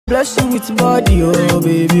Bless you with body, oh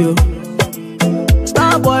baby, oh.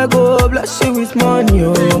 Star boy go bless you with money,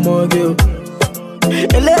 oh my girl.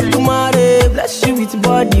 E.L.F, bless you with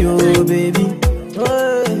body, oh baby.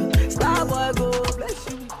 Star boy go bless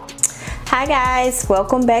you. Hi guys,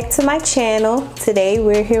 welcome back to my channel. Today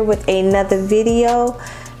we're here with another video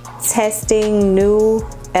testing new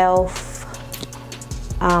E.L.F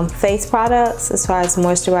face products as far as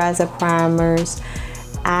moisturizer, primers,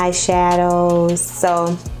 eyeshadows.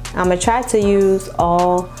 So I'm gonna try to use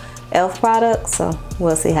all E.L.F products, so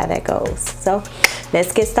we'll see how that goes. So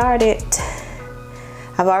let's get started.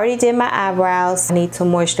 I've already did my eyebrows. I need to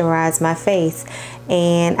moisturize my face,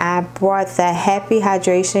 and I brought the Happy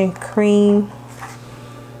Hydration Cream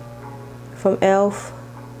from E.L.F.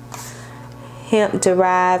 Hemp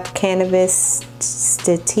derived cannabis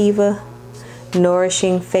sativa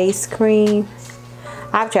nourishing face cream.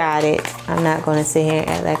 I've tried it. I'm not going to sit here and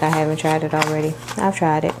act like I haven't tried it already. I've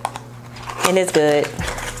tried it and it's good.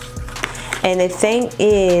 And the thing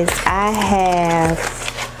is, I have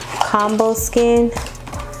combo skin,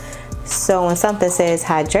 so when something says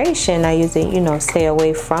hydration, I usually, stay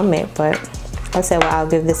away from it. But I said, well, I'll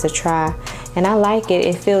give this a try, and I like it.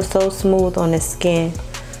 It feels so smooth on the skin.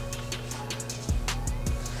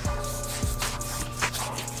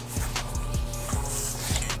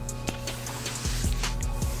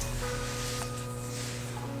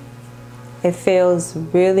 It feels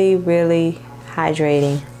really, really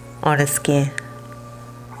hydrating on the skin.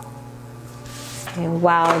 And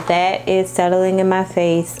while that is settling in my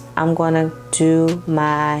face, I'm gonna do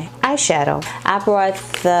my eyeshadow. I brought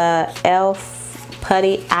the E.L.F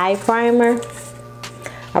Putty Eye Primer.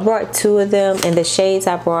 I brought two of them, and the shades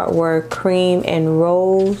I brought were Cream and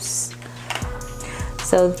Rose.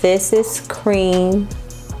 So this is Cream,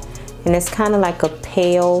 and it's kind of like a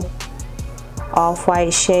pale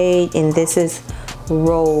off-white shade, and this is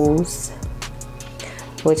Rose,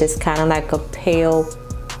 which is kind of like a pale,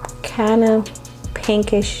 kind of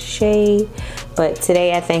pinkish shade. But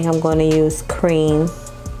today I think I'm going to use Cream.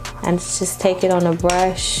 And just take it on a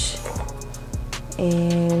brush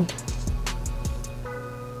and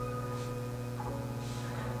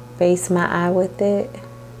base my eye with it.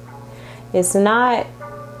 It's not,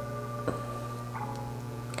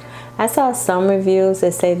 I saw some reviews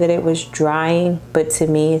that say that it was drying, but to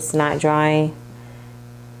me it's not drying.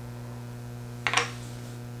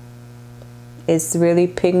 It's really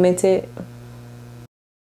pigmented.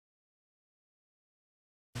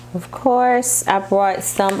 Of course, I brought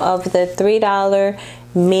some of the $3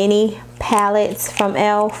 mini palettes from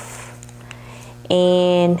E.L.F.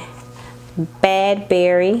 and Bad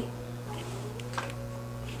Berry,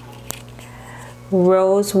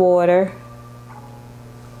 Rose Water,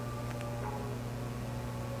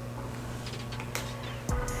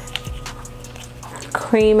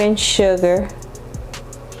 Cream and Sugar,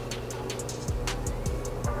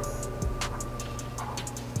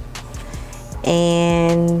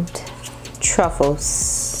 and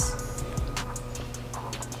Truffles.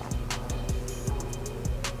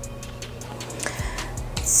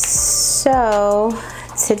 So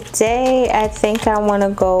today I think I want to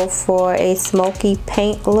go for a smoky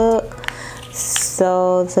paint look.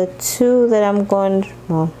 So the two that I'm going,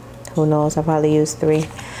 well, who knows, I'll probably use three.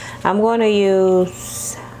 I'm going to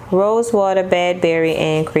use Rose Water, Bad Berry,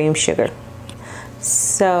 and Cream Sugar.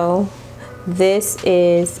 So this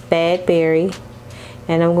is Bad Berry,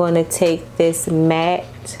 and I'm going to take this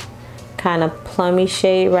matte kind of plummy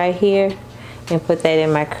shade right here and put that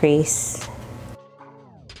in my crease.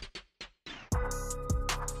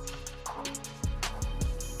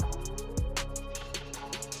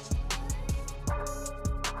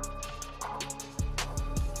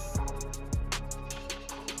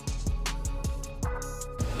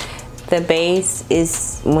 The base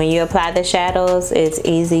is, when you apply the shadows, it's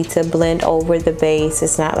easy to blend over the base.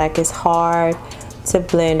 It's not like it's hard to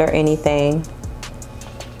blend or anything.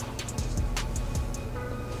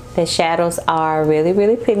 The shadows are really,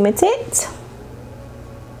 really pigmented.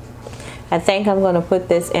 I think I'm going to put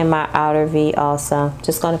this in my outer V also.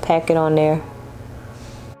 Just going to pack it on there.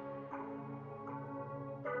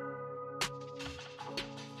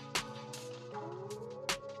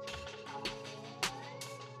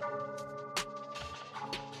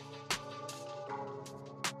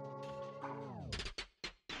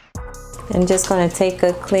 I'm just going to take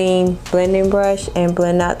a clean blending brush and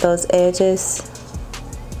blend out those edges.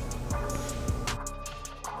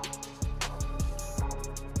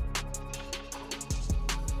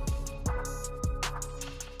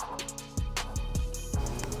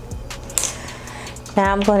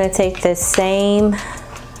 Now I'm going to take the same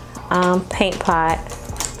paint pot.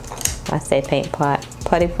 I say paint pot,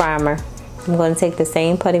 putty primer. I'm going to take the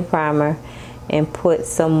same putty primer and put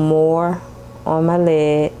some more on my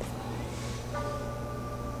lid.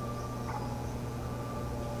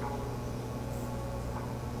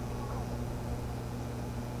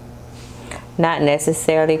 Not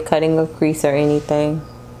necessarily cutting a crease or anything.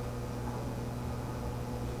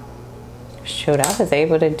 Shoot, I was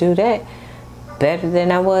able to do that better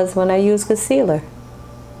than I was when I used concealer.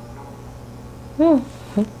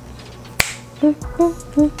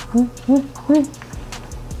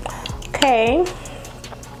 Okay,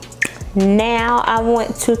 now I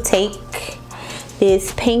want to take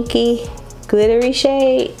this pinky glittery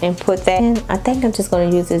shade and put that in. I think I'm just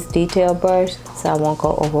going to use this detail brush so I won't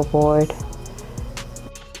go overboard.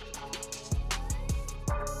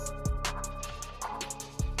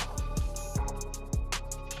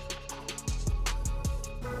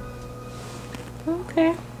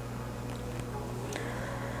 Okay.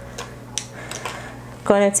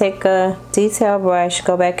 Going to take a detail brush,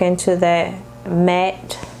 go back into that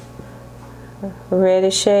matte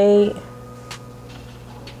reddish shade.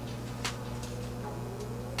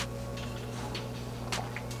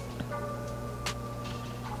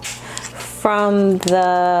 From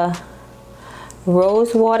the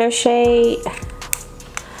rose water shade,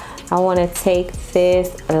 I want to take this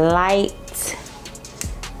light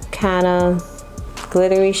kind of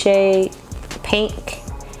glittery shade, pink,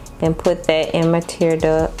 and put that in my tear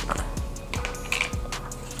duct.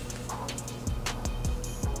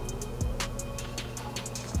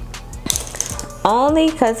 Only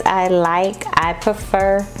because I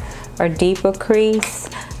prefer a deeper crease.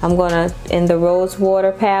 I'm gonna, in the rose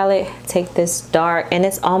water palette, take this dark, and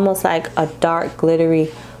it's almost like a dark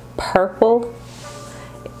glittery purple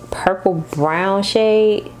brown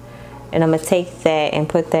shade, and I'm gonna take that and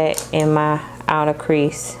put that in my outer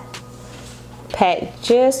crease. Pat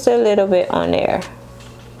just a little bit on there,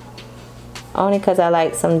 only because I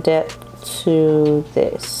like some depth to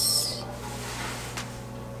this.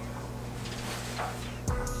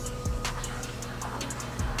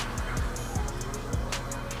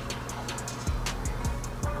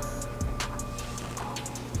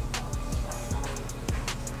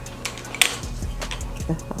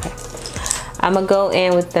 I'm gonna go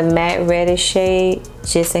in with the matte reddish shade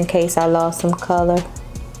just in case I lost some color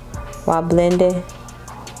while blending,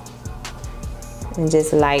 and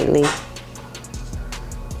just lightly.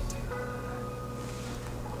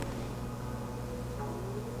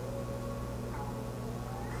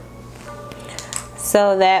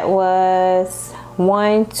 So that was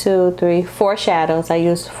 1, 2, 3, 4 shadows. I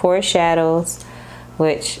used 4 shadows,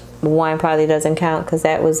 which one probably doesn't count because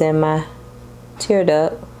that was in my tear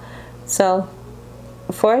duct. So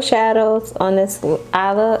 4 shadows on this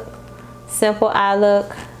eye look, simple eye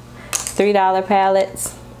look, $3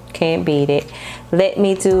 palettes, can't beat it. Let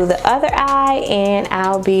me do the other eye and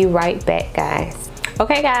I'll be right back, guys.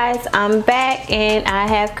 Okay guys, I'm back and I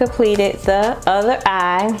have completed the other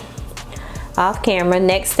eye off camera.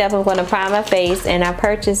 Next step, I'm going to prime my face, and I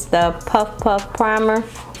purchased the Puff Puff primer,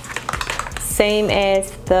 same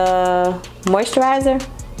as the moisturizer.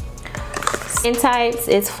 Skin types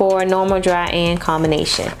is for normal, dry, and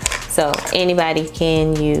combination, so anybody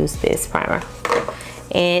can use this primer,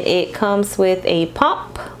 and it comes with a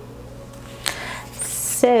pump.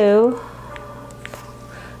 So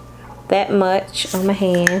that much on my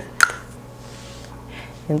hand,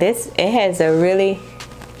 and this, it has a really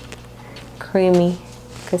creamy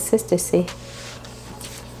consistency.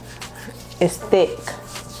 It's thick.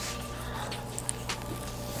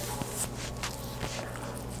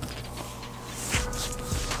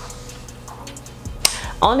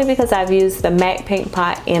 Only because I've used the MAC paint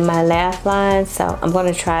pot in my laugh line, so I'm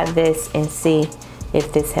going to try this and see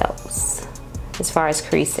if this helps as far as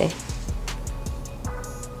creasing.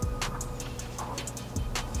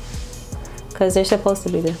 Because they're supposed to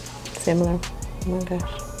be similar. Oh my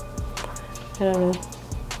gosh. I don't know.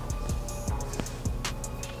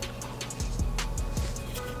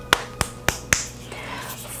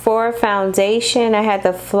 For foundation, I had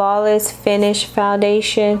the Flawless Finish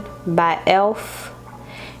Foundation by E.L.F.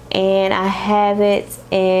 and I have it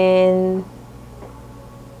in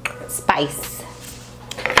Spice.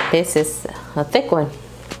 This is a thick one,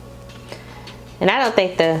 and I don't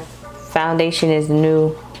think the foundation is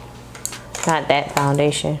new. Not that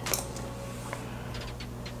foundation.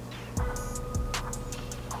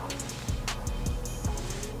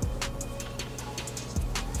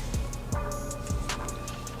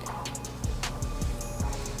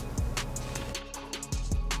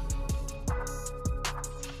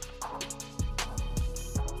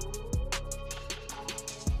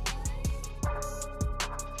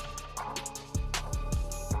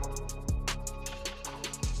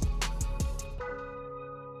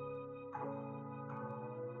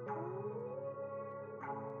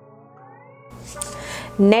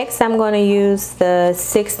 Next, I'm going to use the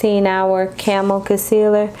 16-hour Camo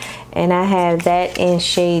Concealer, and I have that in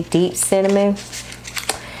shade Deep Cinnamon.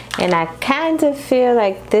 And I kind of feel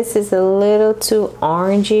like this is a little too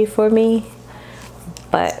orangey for me,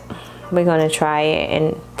 but we're going to try it.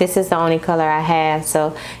 And this is the only color I have,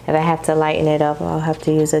 so if I have to lighten it up, I'll have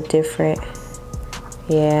to use a different.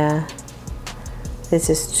 Yeah, this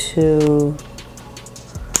is too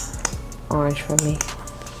orange for me.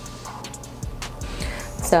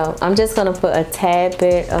 So I'm just going to put a tad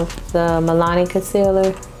bit of the Milani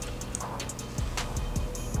concealer.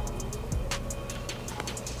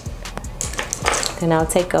 Then I'll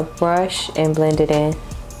take a brush and blend it in.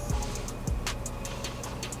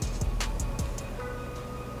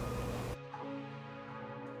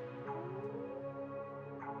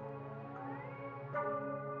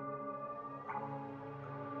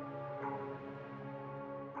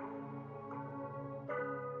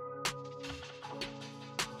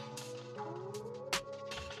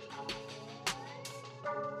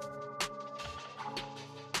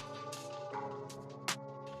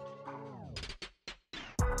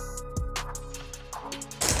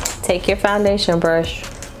 Take your foundation brush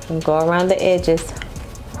and go around the edges.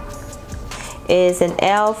 It is an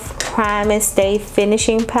E.L.F. Prime and Stay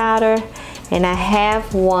Finishing Powder, and I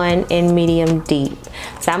have one in medium deep.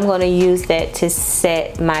 So I'm going to use that to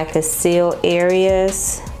set my conceal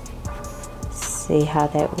areas. See how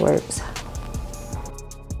that works.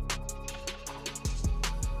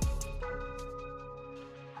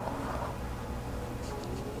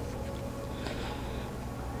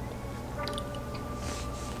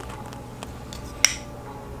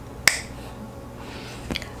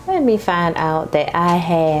 Let me find out that I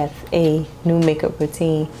have a new makeup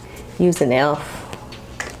routine using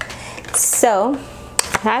E.L.F. So,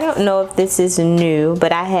 I don't know if this is new,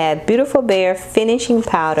 but I have Beautiful Bare Finishing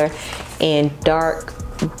Powder in Dark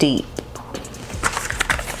Deep.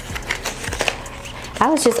 I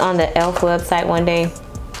was just on the E.L.F. website one day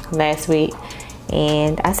last week,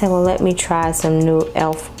 and I said, well, let me try some new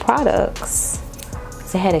E.L.F. products.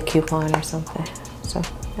 They had a coupon or something, so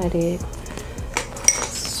I did.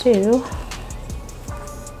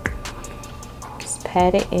 Just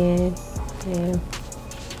pat it in. Yeah.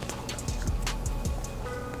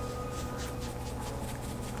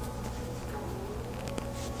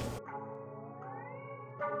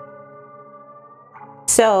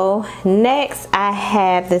 So next I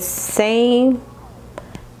have the same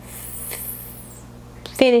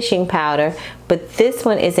finishing powder, but this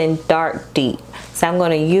one is in Dark Deep. So I'm going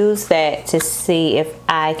to use that to see if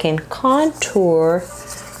I can contour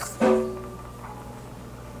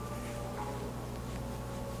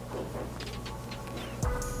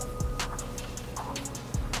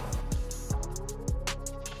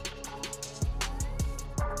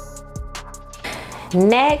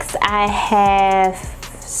Next, I have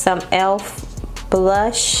some E.L.F.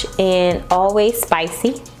 blush in Always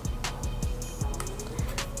Spicy.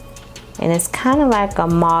 And it's kind of like a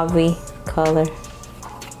mauve color.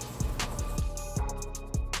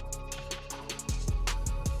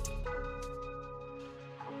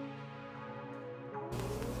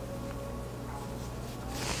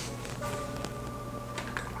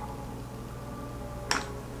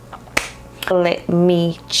 Let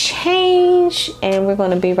me change, and we're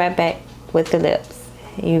going to be right back with the lips.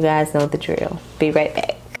 You guys know the drill. Be right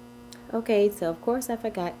back. Okay, so of course I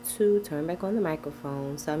forgot to turn back on the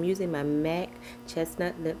microphone. So I'm using my MAC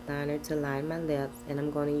Chestnut Lip Liner to line my lips, and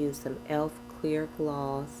I'm going to use some E.L.F. Clear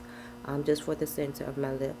Gloss just for the center of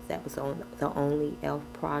my lips. That was the only E.L.F.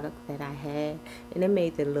 product that I had, and it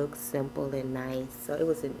made the look simple and nice, so it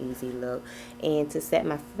was an easy look. And to set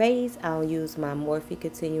my face, I'll use my Morphe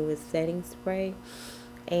Continuous Setting Spray,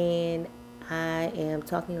 and I am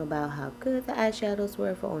talking about how good the eyeshadows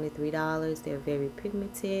were for only $3. They're very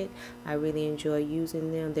pigmented. I really enjoy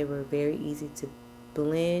using them. They were very easy to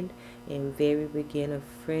blend and very beginner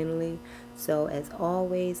friendly. So as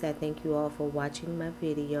always, I thank you all for watching my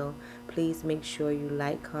video. Please make sure you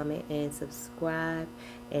like, comment, and subscribe.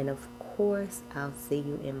 And of course, I'll see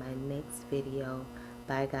you in my next video.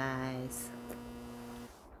 Bye guys.